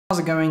How's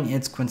it going?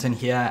 It's Quentin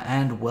here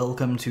and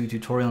welcome to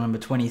tutorial number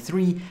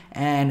 23,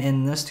 and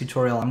in this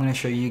tutorial I'm going to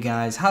show you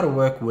guys how to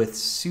work with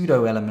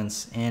pseudo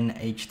elements in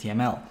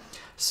HTML.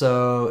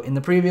 So in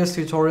the previous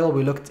tutorial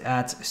we looked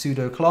at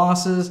pseudo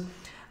classes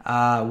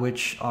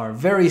which are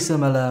very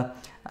similar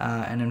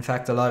and in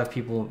fact a lot of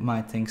people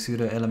might think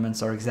pseudo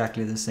elements are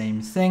exactly the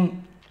same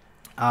thing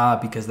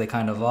because they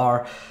kind of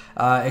are,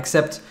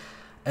 except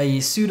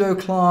a pseudo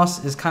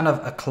class is kind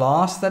of a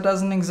class that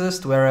doesn't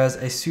exist, whereas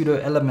a pseudo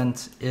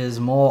element is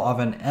more of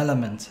an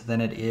element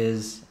than it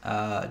is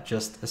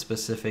just a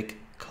specific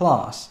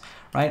class,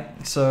 right?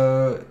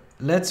 So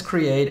let's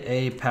create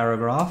a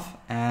paragraph,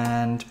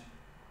 and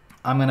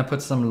I'm going to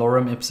put some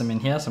lorem ipsum in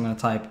here. So I'm going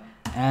to type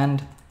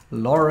and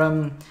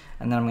lorem,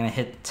 and then I'm going to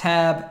hit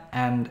tab,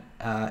 and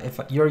if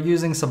you're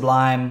using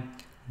Sublime,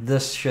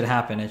 this should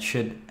happen. It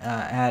should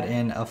add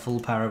in a full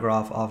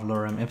paragraph of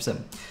lorem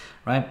ipsum,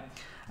 right?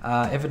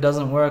 If it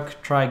doesn't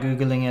work, try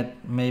Googling it.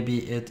 Maybe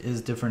it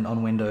is different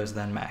on Windows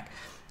than Mac.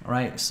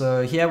 Right,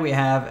 so here we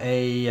have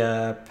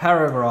a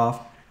paragraph,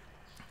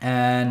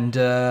 and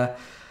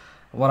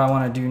what I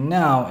want to do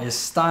now is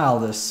style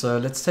this. So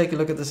let's take a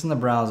look at this in the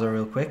browser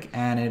real quick,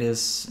 and it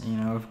is, you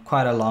know,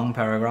 quite a long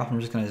paragraph. I'm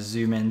just going to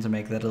zoom in to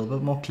make that a little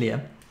bit more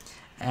clear.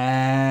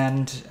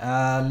 And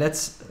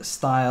let's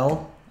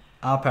style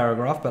our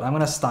paragraph, but I'm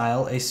going to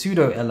style a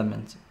pseudo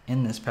element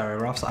in this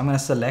paragraph. So I'm going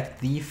to select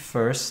the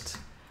first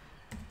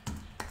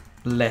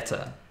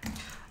letter.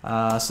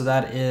 So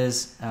that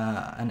is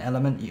an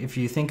element. If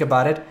you think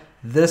about it,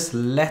 this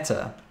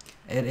letter,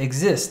 it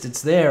exists,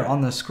 it's there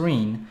on the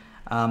screen,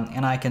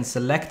 and I can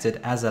select it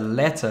as a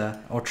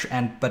letter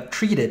but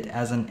treat it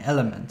as an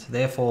element.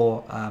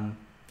 Therefore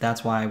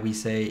that's why we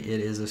say it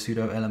is a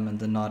pseudo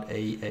element and not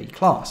a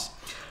class,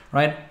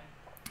 right?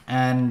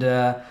 And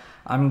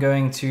I'm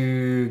going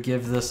to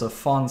give this a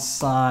font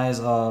size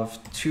of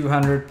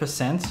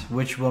 200%,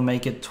 which will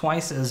make it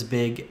twice as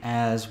big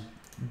as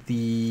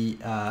the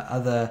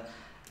other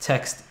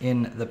text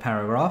in the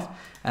paragraph.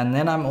 And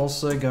then I'm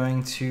also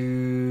going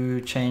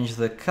to change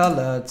the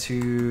color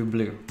to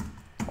blue,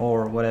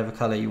 or whatever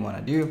color you want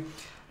to do.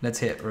 Let's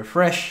hit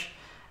refresh,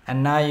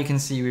 and now you can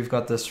see we've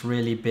got this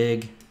really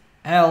big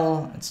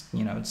L. It's,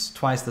 you know, it's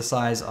twice the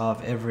size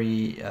of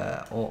every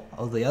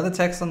all the other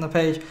text on the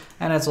page,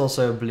 and it's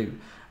also blue.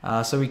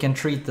 So we can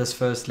treat this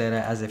first letter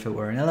as if it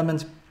were an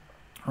element.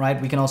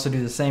 Right, we can also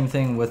do the same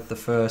thing with the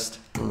first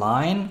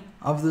line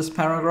of this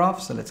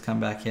paragraph. So let's come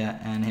back here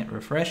and hit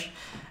refresh,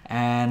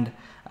 and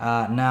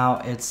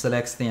now it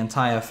selects the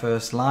entire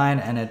first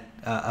line, and it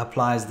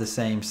applies the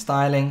same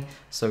styling.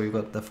 So we've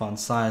got the font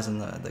size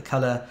and the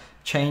color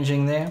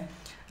changing there.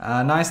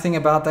 Nice thing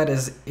about that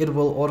is it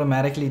will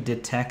automatically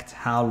detect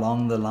how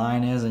long the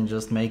line is and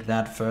just make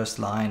that first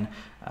line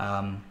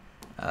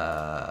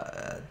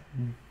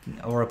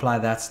or apply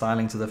that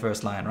styling to the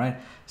first line, right?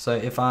 So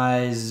if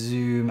I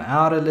zoom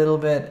out a little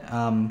bit,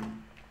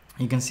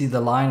 you can see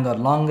the line got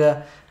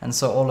longer, and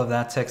so all of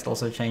that text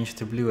also changed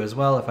to blue as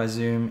well. If I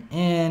zoom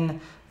in,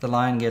 the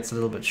line gets a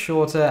little bit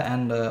shorter,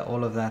 and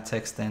all of that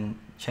text then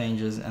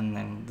changes, and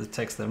then the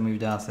text that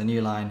moved out to the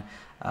new line,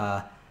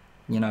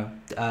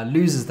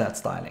 loses that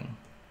styling,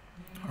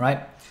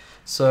 right?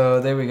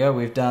 So there we go,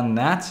 we've done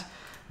that.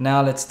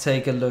 Now let's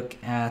take a look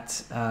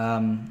at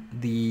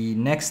the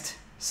next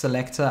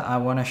selector I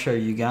want to show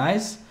you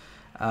guys,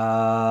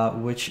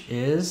 which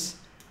is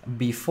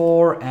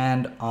before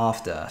and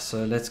after.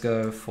 So let's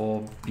go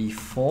for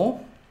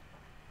before,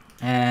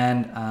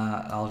 and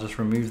I'll just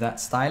remove that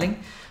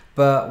styling.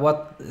 But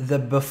what the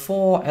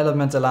before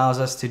element allows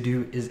us to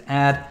do is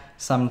add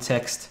some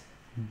text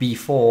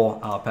before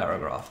our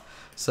paragraph.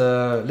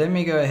 So let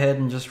me go ahead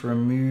and just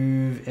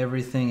remove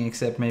everything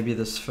except maybe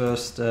this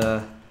first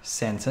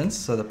sentence,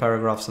 so the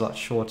paragraph's a lot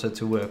shorter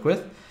to work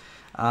with.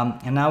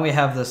 And now we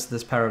have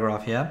this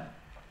paragraph here,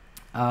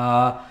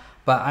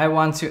 but I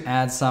want to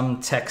add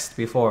some text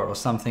before it, or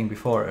something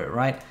before it,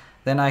 right?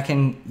 Then I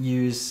can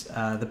use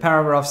the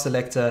paragraph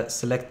selector,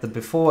 select the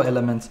before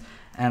element,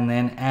 and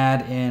then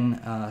add in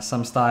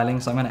some styling.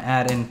 So I'm going to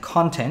add in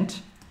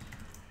content,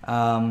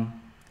 and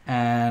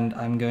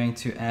I'm going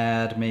to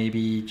add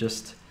maybe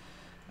just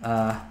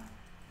the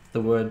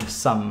word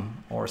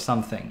some or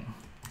something,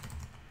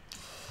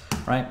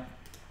 right?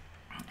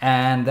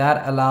 And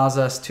that allows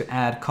us to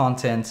add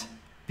content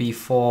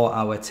before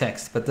our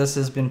text. But this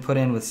has been put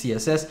in with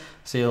CSS,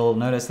 so you'll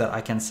notice that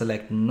I can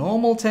select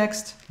normal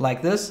text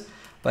like this,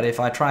 but if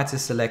I try to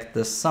select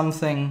this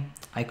something,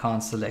 I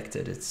can't select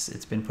it.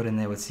 It's been put in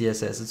there with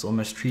CSS. It's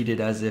almost treated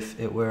as if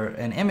it were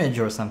an image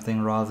or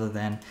something rather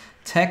than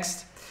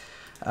text.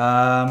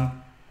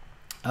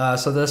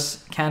 So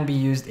this can be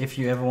used if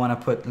you ever want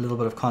to put a little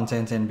bit of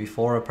content in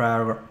before a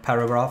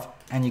paragraph,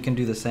 and you can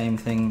do the same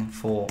thing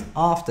for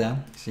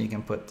after. So you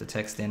can put the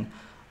text in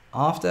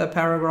after a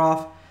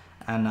paragraph,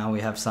 and now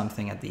we have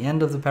something at the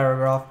end of the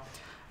paragraph.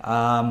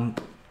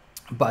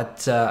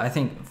 But I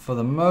think for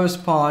the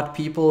most part,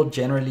 people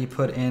generally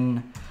put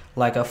in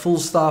like a full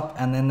stop,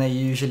 and then they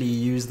usually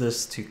use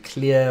this to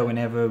clear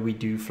whenever we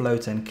do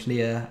float and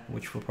clear,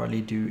 which we'll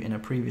probably do in a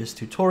previous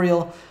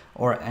tutorial,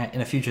 or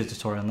in a future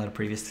tutorial, not a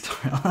previous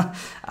tutorial.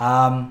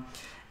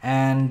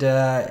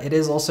 It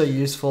is also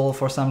useful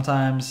for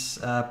sometimes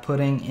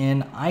putting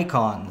in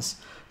icons.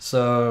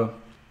 So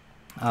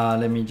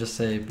let me just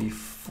say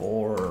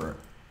before,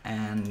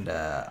 and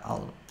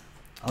I'll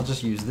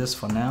just use this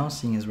for now,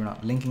 seeing as we're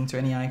not linking to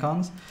any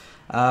icons.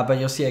 But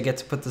you'll see I get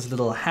to put this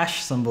little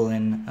hash symbol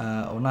in,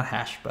 or not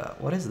hash, but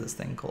what is this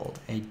thing called?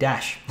 A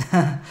dash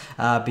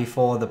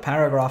before the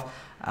paragraph.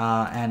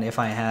 And if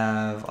I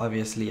have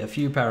obviously a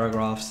few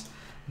paragraphs,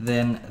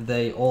 then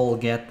they all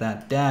get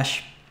that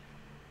dash.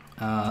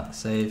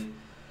 Save,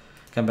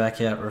 come back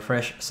here,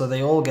 refresh. So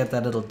they all get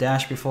that little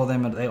dash before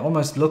them, and they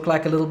almost look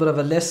like a little bit of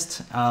a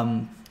list.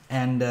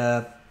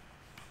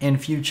 In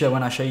future,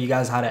 when I show you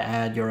guys how to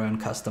add your own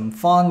custom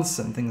fonts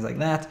and things like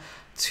that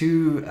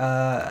to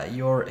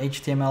your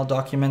HTML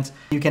document,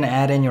 you can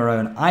add in your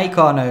own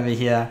icon over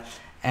here,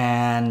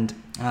 and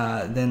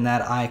then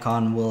that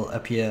icon will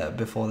appear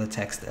before the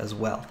text as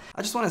well.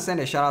 I just want to send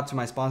a shout out to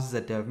my sponsors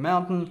at Dev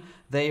Mountain.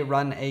 They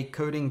run a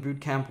coding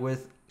bootcamp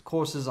with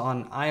courses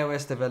on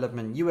iOS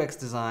development, UX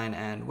design,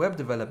 and web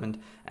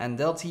development, and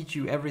they'll teach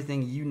you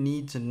everything you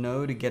need to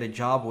know to get a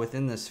job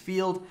within this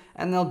field,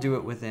 and they'll do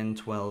it within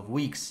 12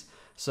 weeks.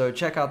 So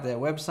check out their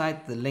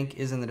website, the link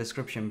is in the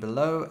description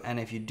below, and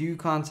if you do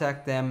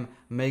contact them,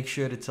 make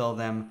sure to tell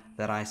them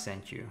that I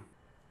sent you.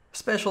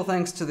 Special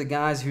thanks to the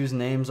guys whose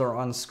names are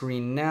on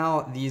screen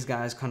now. These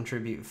guys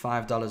contribute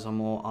 $5 or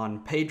more on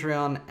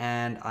Patreon,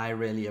 and I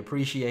really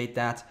appreciate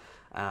that.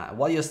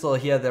 While you're still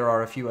here, there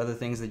are a few other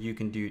things that you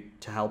can do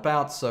to help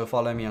out, so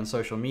follow me on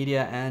social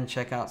media and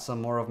check out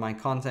some more of my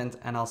content,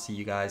 and I'll see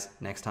you guys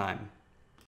next time.